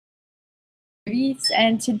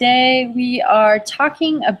And today we are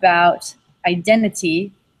talking about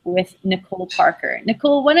identity with Nicole Parker.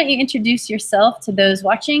 Nicole, why don't you introduce yourself to those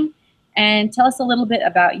watching and tell us a little bit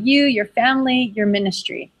about you, your family, your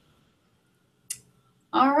ministry.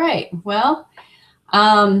 All right. Well,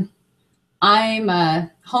 I'm a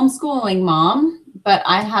homeschooling mom, but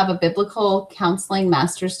I have a biblical counseling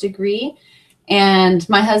master's degree. And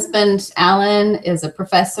my husband, Alan, is a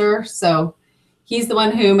professor. So he's the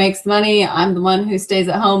one who makes the money. I'm the one who stays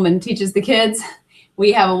at home and teaches the kids.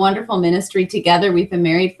 We have a wonderful ministry together. We've been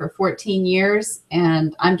married for 14 years,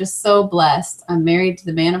 and I'm just so blessed. I'm married to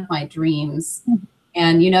the man of my dreams.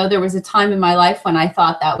 And, you know, there was a time in my life when I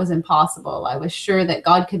thought that was impossible. I was sure that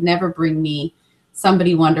God could never bring me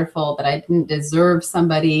somebody wonderful, that I didn't deserve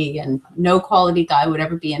somebody, and no quality guy would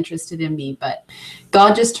ever be interested in me. But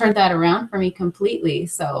God just turned that around for me completely.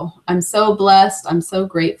 So I'm so blessed. I'm so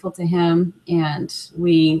grateful to him. And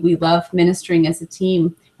we love ministering as a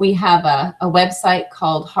team. We have a website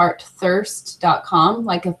called heartthirst.com,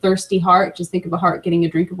 like a thirsty heart. Just think of a heart getting a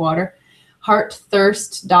drink of water.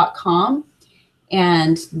 Heartthirst.com.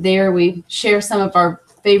 And there we share some of our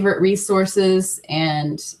favorite resources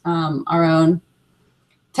and our own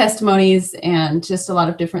testimonies and just a lot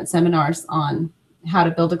of different seminars on how to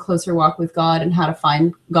build a closer walk with God and how to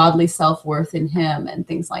find godly self-worth in him and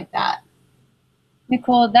things like that.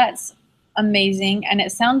 Nicole, that's amazing. And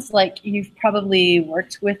it sounds like you've probably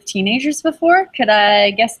worked with teenagers before. Could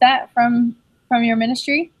I guess that from your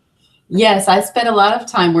ministry? Yes, I spent a lot of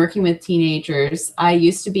time working with teenagers. I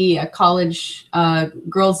used to be a college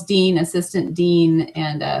girls dean, assistant dean,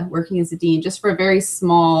 and working as a dean just for a very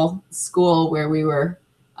small school where we were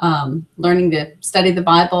learning to study the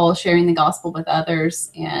Bible, sharing the gospel with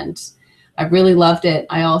others, and I really loved it.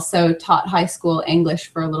 I also taught high school English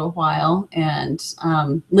for a little while, and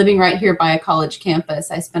living right here by a college campus,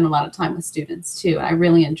 I spent a lot of time with students too. I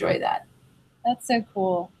really enjoy that. That's so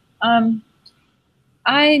cool.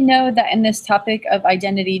 I know that in this topic of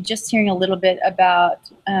identity, just hearing a little bit about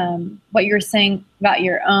what you were saying about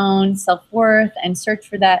your own self-worth and search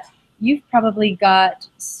for that, you've probably got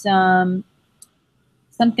something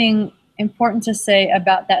important to say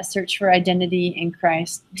about that search for identity in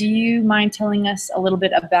Christ. Do you mind telling us a little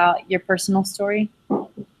bit about your personal story?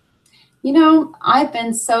 You know, I've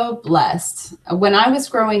been so blessed. When I was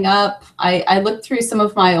growing up, I looked through some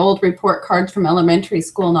of my old report cards from elementary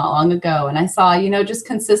school not long ago, and I saw, you know, just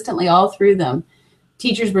consistently all through them,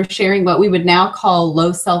 teachers were sharing what we would now call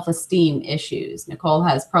low self-esteem issues. Nicole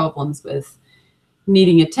has problems with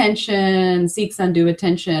needing attention, seeks undue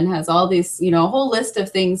attention, has all these, you know, a whole list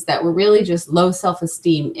of things that were really just low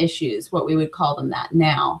self-esteem issues, what we would call them that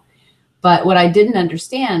now. But what I didn't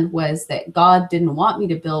understand was that God didn't want me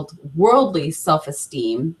to build worldly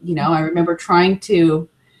self-esteem. You know, I remember trying to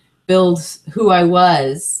build who I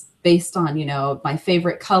was based on, you know, my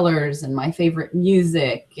favorite colors and my favorite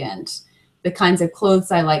music and the kinds of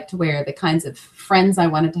clothes I like to wear, the kinds of friends I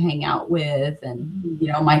wanted to hang out with, and, you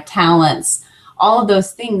know, my talents, all of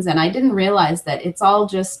those things. And I didn't realize that it's all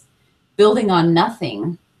just building on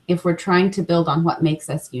nothing if we're trying to build on what makes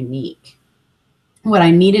us unique. What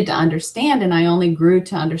I needed to understand, and I only grew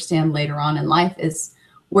to understand later on in life, is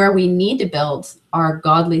where we need to build our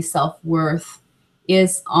godly self-worth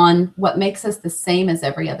is on what makes us the same as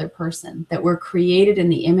every other person, that we're created in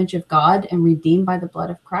the image of God and redeemed by the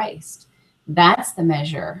blood of Christ. That's the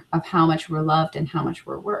measure of how much we're loved and how much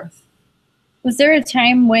we're worth. Was there a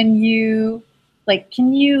time when you,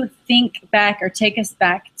 can you think back or take us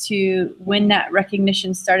back to when that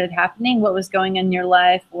recognition started happening? What was going on in your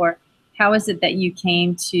life, or how is it that you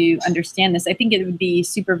came to understand this? I think it would be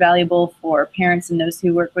super valuable for parents and those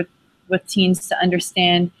who work with teens to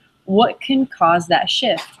understand what can cause that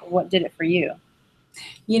shift. What did it for you?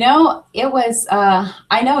 You know, it was,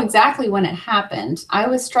 I know exactly when it happened. I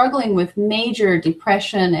was struggling with major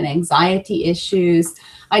depression and anxiety issues.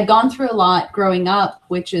 I'd gone through a lot growing up,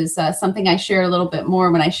 which is something I share a little bit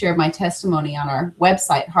more when I share my testimony on our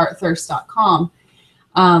website, heartthirst.com.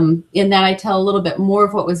 In that I tell a little bit more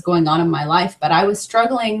of what was going on in my life, but I was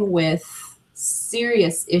struggling with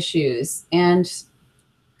serious issues and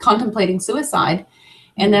contemplating suicide.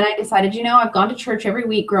 And then I decided, you know, I've gone to church every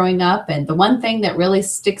week growing up, and the one thing that really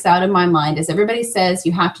sticks out in my mind is everybody says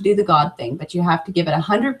you have to do the God thing, but you have to give it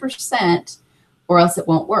 100% or else it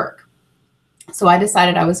won't work. So I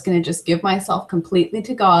decided I was going to just give myself completely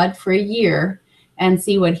to God for a year and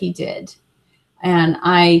see what he did. And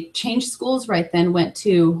I changed schools right then, went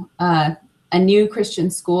to a new Christian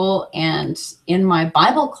school, and in my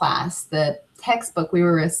Bible class, the textbook we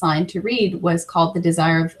were assigned to read was called The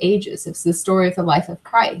Desire of Ages. It's the story of the life of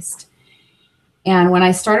Christ. And when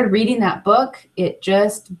I started reading that book, it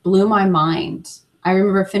just blew my mind. I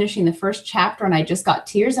remember finishing the first chapter and I just got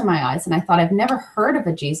tears in my eyes. And I thought, I've never heard of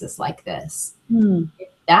a Jesus like this. If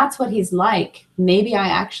that's what he's like, maybe I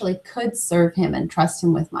actually could serve him and trust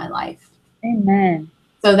him with my life. Amen.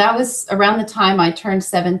 So that was around the time I turned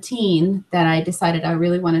 17 that I decided I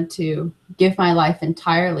really wanted to give my life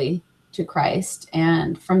entirely to Christ.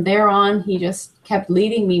 And from there on, he just kept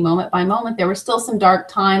leading me moment by moment. There were still some dark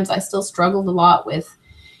times. I still struggled a lot with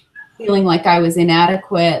feeling like I was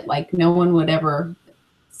inadequate, like no one would ever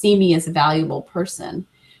see me as a valuable person.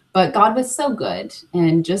 But God was so good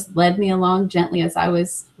and just led me along gently as I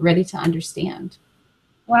was ready to understand.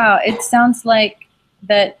 Wow, it sounds like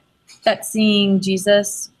that seeing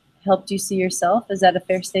Jesus helped you see yourself. Is that a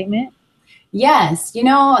fair statement? Yes, you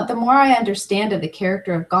know, the more I understand of the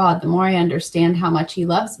character of God, the more I understand how much he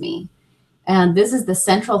loves me. And this is the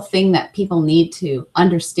central thing that people need to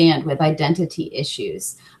understand with identity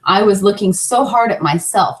issues. I was looking so hard at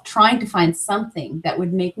myself, trying to find something that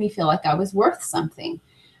would make me feel like I was worth something.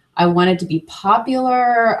 I wanted to be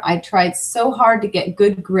popular. I tried so hard to get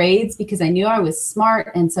good grades because I knew I was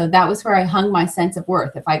smart. And so that was where I hung my sense of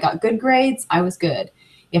worth. If I got good grades, I was good.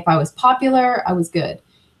 If I was popular, I was good.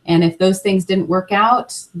 And if those things didn't work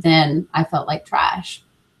out, then I felt like trash.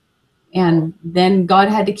 And then God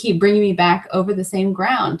had to keep bringing me back over the same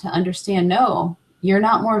ground to understand, no, you're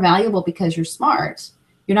not more valuable because you're smart.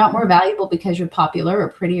 You're not more valuable because you're popular or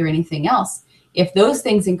pretty or anything else. If those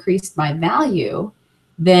things increased my value,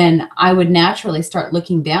 then I would naturally start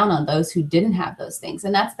looking down on those who didn't have those things.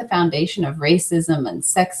 And that's the foundation of racism and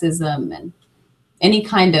sexism and any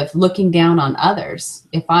kind of looking down on others.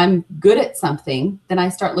 If I'm good at something, then I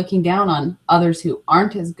start looking down on others who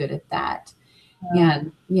aren't as good at that.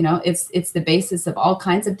 And, you know, it's the basis of all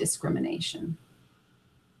kinds of discrimination.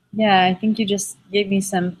 Yeah, I think you just gave me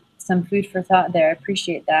some food for thought there. I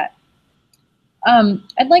appreciate that.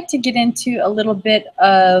 I'd like to get into a little bit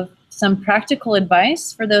of some practical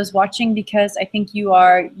advice for those watching, because I think you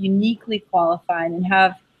are uniquely qualified and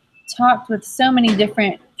have talked with so many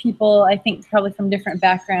different people, I think probably from different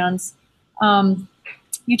backgrounds.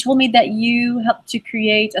 You told me that you helped to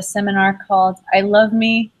create a seminar called I Love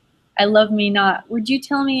Me, I Love Me Not. Would you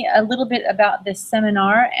tell me a little bit about this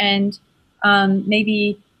seminar and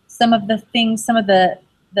maybe some of the things, some of the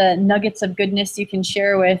nuggets of goodness you can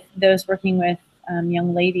share with those working with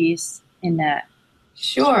young ladies in that?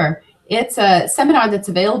 Sure. It's a seminar that's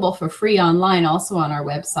available for free online, also on our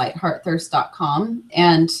website, heartthirst.com.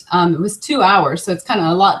 And it was 2 hours, so it's kind of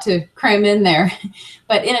a lot to cram in there.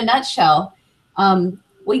 But in a nutshell,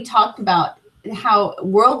 we talked about how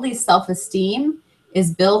worldly self-esteem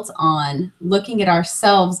is built on looking at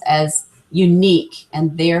ourselves as unique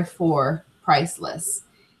and therefore priceless.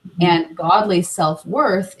 And godly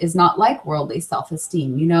self-worth is not like worldly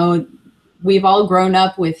self-esteem. You know, we've all grown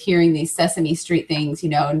up with hearing these Sesame Street things, you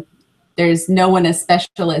know, there's no one as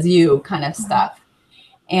special as you kind of stuff.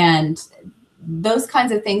 And those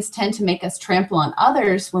kinds of things tend to make us trample on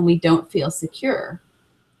others when we don't feel secure.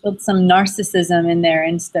 Build some narcissism in there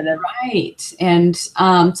instead of... Right. And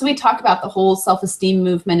so we talk about the whole self-esteem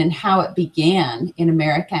movement and how it began in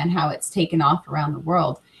America and how it's taken off around the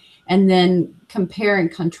world. And then compare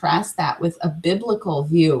and contrast that with a biblical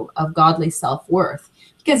view of godly self-worth.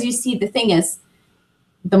 Because you see, the thing is,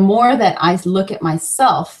 the more that I look at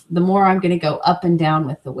myself, the more I'm going to go up and down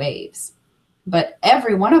with the waves. But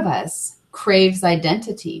every one of us craves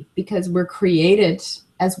identity because we're created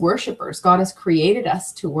as worshipers. God has created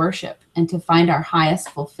us to worship and to find our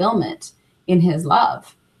highest fulfillment in his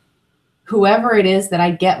love. Whoever it is that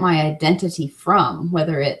I get my identity from,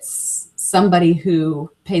 whether it's somebody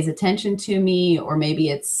who pays attention to me, or maybe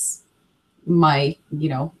it's my, you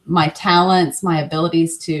know, my talents, my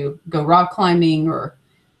abilities to go rock climbing, or,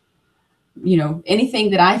 you know, anything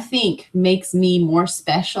that I think makes me more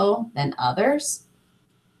special than others.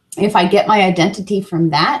 If I get my identity from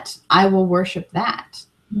that, I will worship that.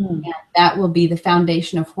 And that will be the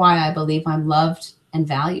foundation of why I believe I'm loved and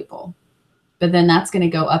valuable. But then that's going to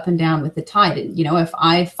go up and down with the tide. And, you know, if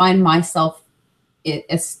I find myself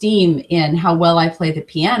esteem in how well I play the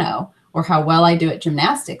piano or how well I do at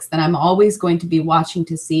gymnastics, then I'm always going to be watching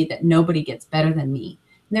to see that nobody gets better than me.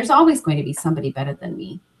 And there's always going to be somebody better than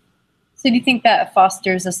me. So do you think that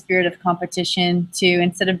fosters a spirit of competition too,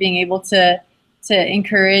 instead of being able to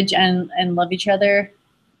encourage and love each other?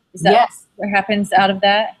 Is that Yes. what happens out of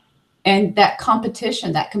that? And that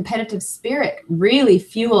competition, that competitive spirit really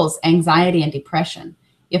fuels anxiety and depression.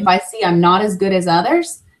 If I see I'm not as good as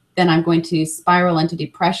others, then I'm going to spiral into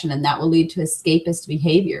depression, and that will lead to escapist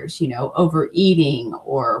behaviors, you know, overeating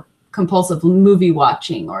or compulsive movie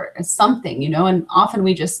watching or something, you know, and often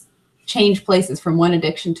we just change places from one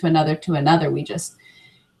addiction to another. We just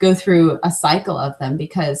go through a cycle of them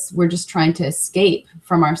because we're just trying to escape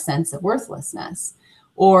from our sense of worthlessness.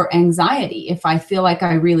 Or anxiety. If I feel like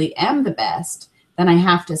I really am the best, then I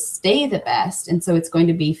have to stay the best. And so it's going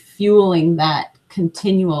to be fueling that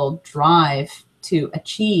continual drive to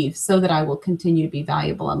achieve so that I will continue to be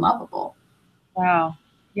valuable and lovable. Wow.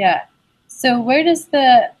 Yeah. So where does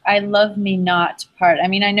the I love me not part? I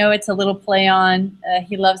mean, I know it's a little play on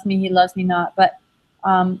he loves me not, but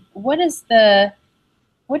what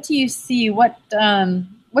do you see? What's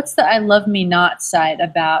the I love me not side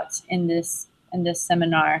about in this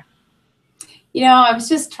seminar? You know, I was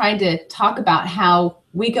just trying to talk about how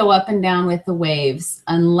we go up and down with the waves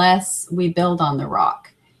unless we build on the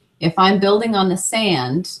rock. If I'm building on the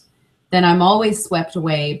sand, then I'm always swept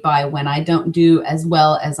away by when I don't do as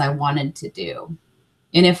well as I wanted to do.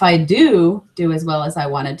 And if I do as well as I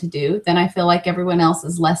wanted to do, then I feel like everyone else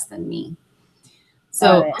is less than me.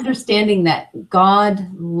 So understanding that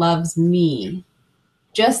God loves me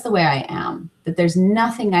just the way I am, that there's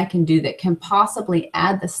nothing I can do that can possibly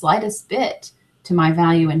add the slightest bit to my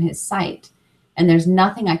value in his sight. And there's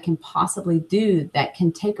nothing I can possibly do that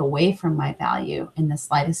can take away from my value in the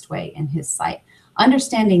slightest way in his sight.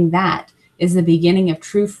 Understanding that is the beginning of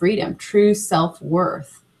true freedom, true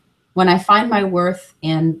self-worth. When I find my worth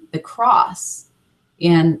in the cross,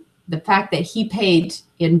 in the fact that he paid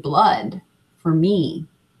in blood for me,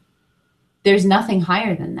 there's nothing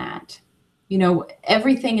higher than that. You know,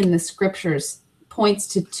 everything in the scriptures points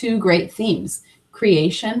to two great themes,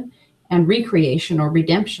 creation and recreation or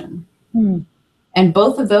redemption. And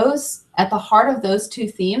both of those, at the heart of those two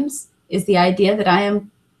themes, is the idea that I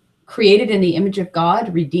am created in the image of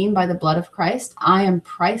God, redeemed by the blood of Christ. I am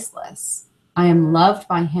priceless. I am loved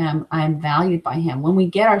by him. I am valued by him. When we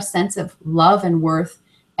get our sense of love and worth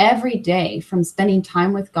every day from spending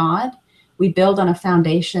time with God, we build on a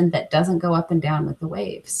foundation that doesn't go up and down with the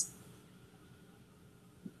waves.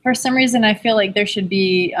 For some reason, I feel like there should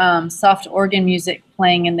be soft organ music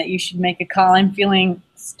playing and that you should make a call. I'm feeling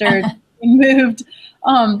stirred and moved.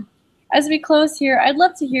 As we close here, I'd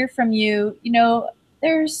love to hear from you. You know,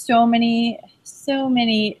 there's so many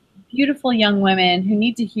beautiful young women who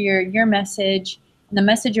need to hear your message and the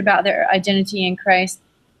message about their identity in Christ.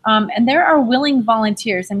 And there are willing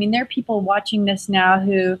volunteers. I mean, there are people watching this now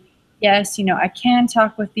who, yes, you know, I can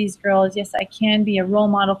talk with these girls. Yes, I can be a role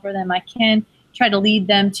model for them. I can try to lead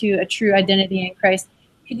them to a true identity in Christ.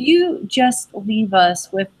 Could you just leave us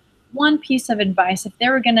with one piece of advice? If they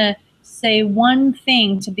were going to say one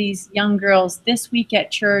thing to these young girls this week at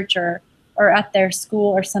church or at their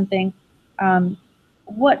school or something,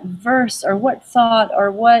 what verse or what thought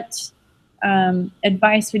or what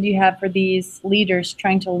advice would you have for these leaders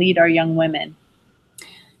trying to lead our young women?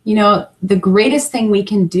 You know, the greatest thing we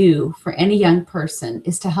can do for any young person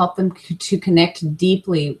is to help them to connect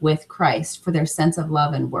deeply with Christ for their sense of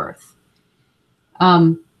love and worth.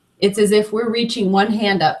 It's as if we're reaching one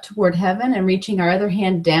hand up toward heaven and reaching our other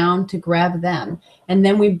hand down to grab them. And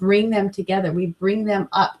then we bring them together. We bring them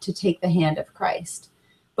up to take the hand of Christ.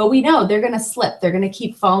 But we know they're going to slip. They're going to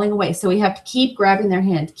keep falling away. So we have to keep grabbing their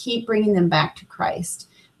hand, keep bringing them back to Christ.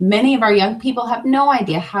 Many of our young people have no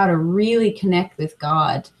idea how to really connect with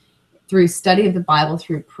God through study of the Bible,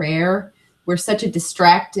 through prayer. We're such a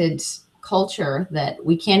distracted culture that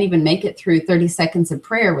we can't even make it through 30 seconds of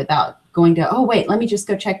prayer without going to, oh, wait, let me just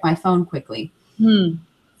go check my phone quickly.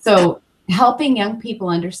 So helping young people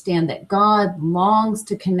understand that God longs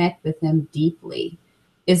to connect with them deeply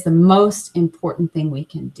is the most important thing we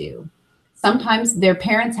can do. Sometimes their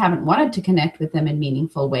parents haven't wanted to connect with them in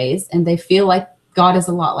meaningful ways, and they feel like God is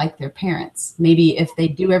a lot like their parents. Maybe if they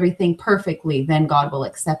do everything perfectly, then God will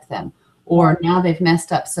accept them. Or now they've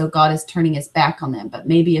messed up, so God is turning his back on them. But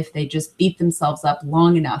maybe if they just beat themselves up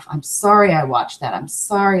long enough, I'm sorry I watched that. I'm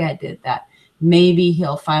sorry I did that. Maybe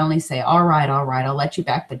he'll finally say, all right, I'll let you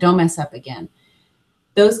back, but don't mess up again.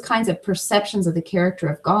 Those kinds of perceptions of the character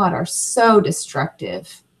of God are so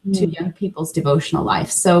destructive to young people's devotional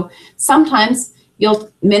life. So sometimes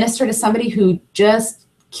you'll minister to somebody who just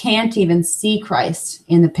can't even see Christ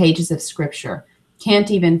in the pages of Scripture,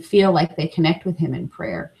 can't even feel like they connect with him in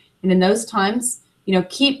prayer. And in those times, you know,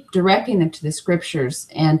 keep directing them to the Scriptures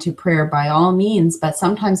and to prayer by all means, but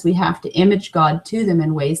sometimes we have to image God to them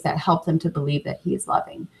in ways that help them to believe that he is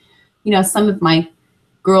loving. You know, some of my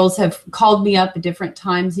girls have called me up at different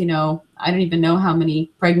times. You know, I don't even know how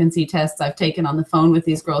many pregnancy tests I've taken on the phone with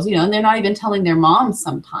these girls, you know, and they're not even telling their moms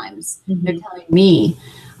sometimes. They're telling me,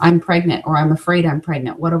 I'm pregnant, or I'm afraid I'm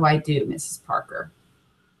pregnant. What do I do, Mrs. Parker?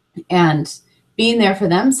 And being there for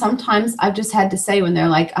them. Sometimes I've just had to say, when they're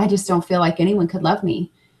like, I just don't feel like anyone could love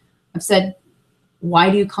me, I've said, why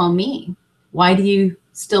do you call me? Why do you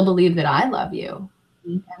still believe that I love you?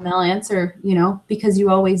 And they'll answer, you know, because you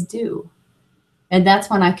always do. And that's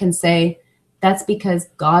when I can say, that's because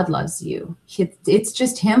God loves you. It's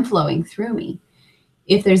just him flowing through me.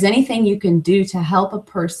 If there's anything you can do to help a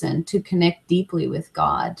person to connect deeply with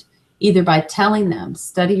God, either by telling them,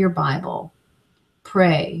 study your Bible,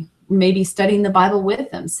 pray, maybe studying the Bible with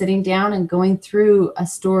them, sitting down and going through a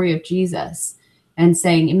story of Jesus and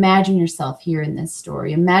saying, imagine yourself here in this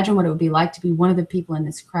story. Imagine what it would be like to be one of the people in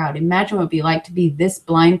this crowd. Imagine what it would be like to be this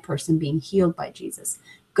blind person being healed by Jesus.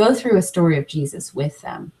 Go through a story of Jesus with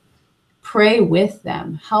them. Pray with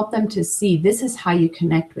them. Help them to see this is how you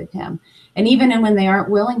connect with him. And even when they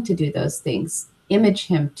aren't willing to do those things, image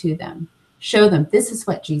him to them. Show them this is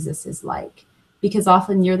what Jesus is like. Because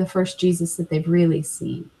often you're the first Jesus that they've really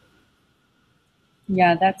seen.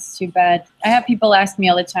 Yeah, that's too bad. I have people ask me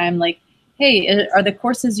all the time, like, hey, are the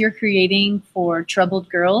courses you're creating for troubled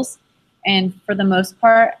girls? And for the most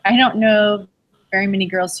part, I don't know very many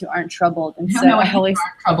girls who aren't troubled. And so I always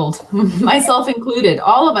are troubled, myself included.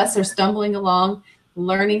 All of us are stumbling along,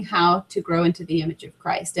 learning how to grow into the image of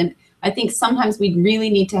Christ. And I think sometimes we really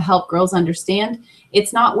need to help girls understand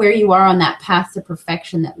it's not where you are on that path to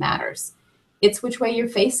perfection that matters. It's which way you're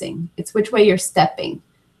facing. It's which way you're stepping.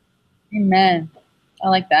 Amen. I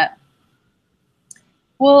like that.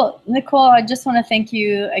 Well, Nicole, I just want to thank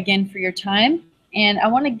you again for your time. And I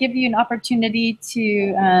want to give you an opportunity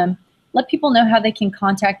to let people know how they can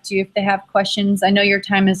contact you if they have questions. I know your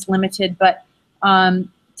time is limited, but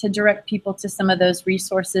to direct people to some of those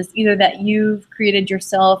resources, either that you've created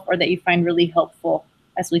yourself or that you find really helpful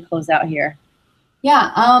as we close out here.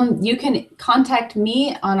 Yeah, you can contact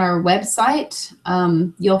me on our website.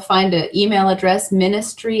 You'll find an email address,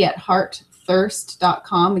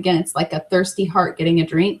 ministry@heartthirst.com. Again, it's like a thirsty heart getting a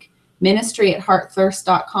drink.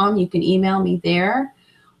 Ministry@heartthirst.com. You can email me there.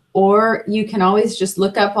 Or you can always just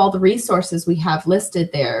look up all the resources we have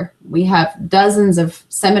listed there. We have dozens of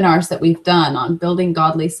seminars that we've done on building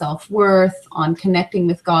godly self-worth, on connecting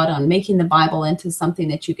with God, on making the Bible into something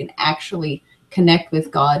that you can actually connect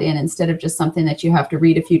with God in, instead of just something that you have to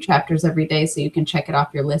read a few chapters every day so you can check it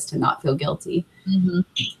off your list and not feel guilty.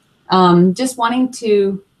 Just wanting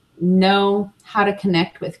to know how to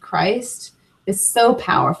connect with Christ is so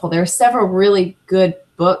powerful. There are several really good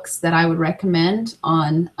books that I would recommend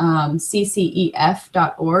on ccef.org,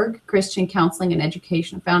 Christian Counseling and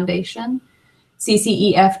Education Foundation.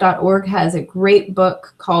 ccef.org has a great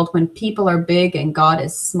book called When People Are Big and God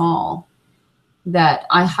is Small that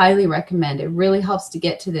I highly recommend. It really helps to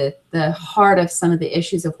get to the heart of some of the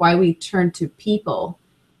issues of why we turn to people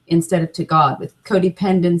instead of to God, with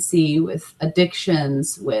codependency, with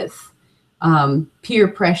addictions, with peer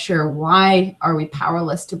pressure. Why are we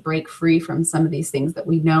powerless to break free from some of these things that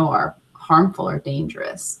we know are harmful or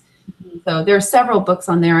dangerous? So there are several books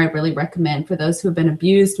on there I really recommend for those who have been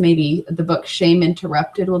abused. Maybe the book Shame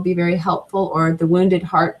Interrupted will be very helpful, or The Wounded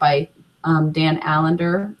Heart by Dan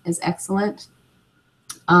Allender is excellent.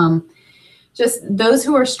 Just those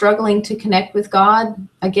who are struggling to connect with God.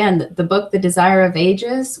 Again, the book The Desire of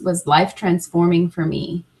Ages was life transforming for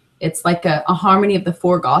me. It's like a harmony of the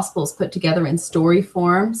four gospels put together in story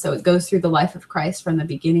form. So it goes through the life of Christ from the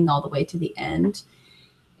beginning all the way to the end,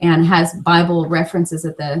 and has Bible references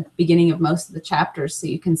at the beginning of most of the chapters so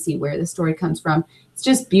you can see where the story comes from. It's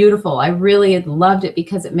just beautiful. I really loved it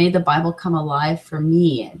because it made the Bible come alive for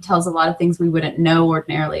me. It tells a lot of things we wouldn't know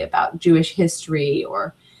ordinarily about Jewish history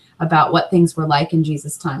or about what things were like in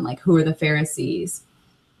Jesus' time, like who are the Pharisees.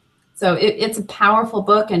 So it's a powerful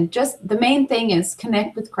book, and just the main thing is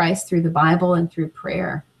connect with Christ through the Bible and through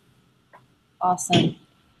prayer. Awesome.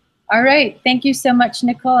 All right. Thank you so much,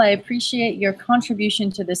 Nicole. I appreciate your contribution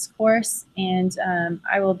to this course, and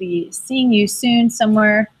I will be seeing you soon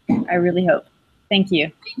somewhere. I really hope. Thank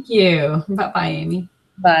you. Thank you. Bye-bye, Amy.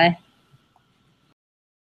 Bye.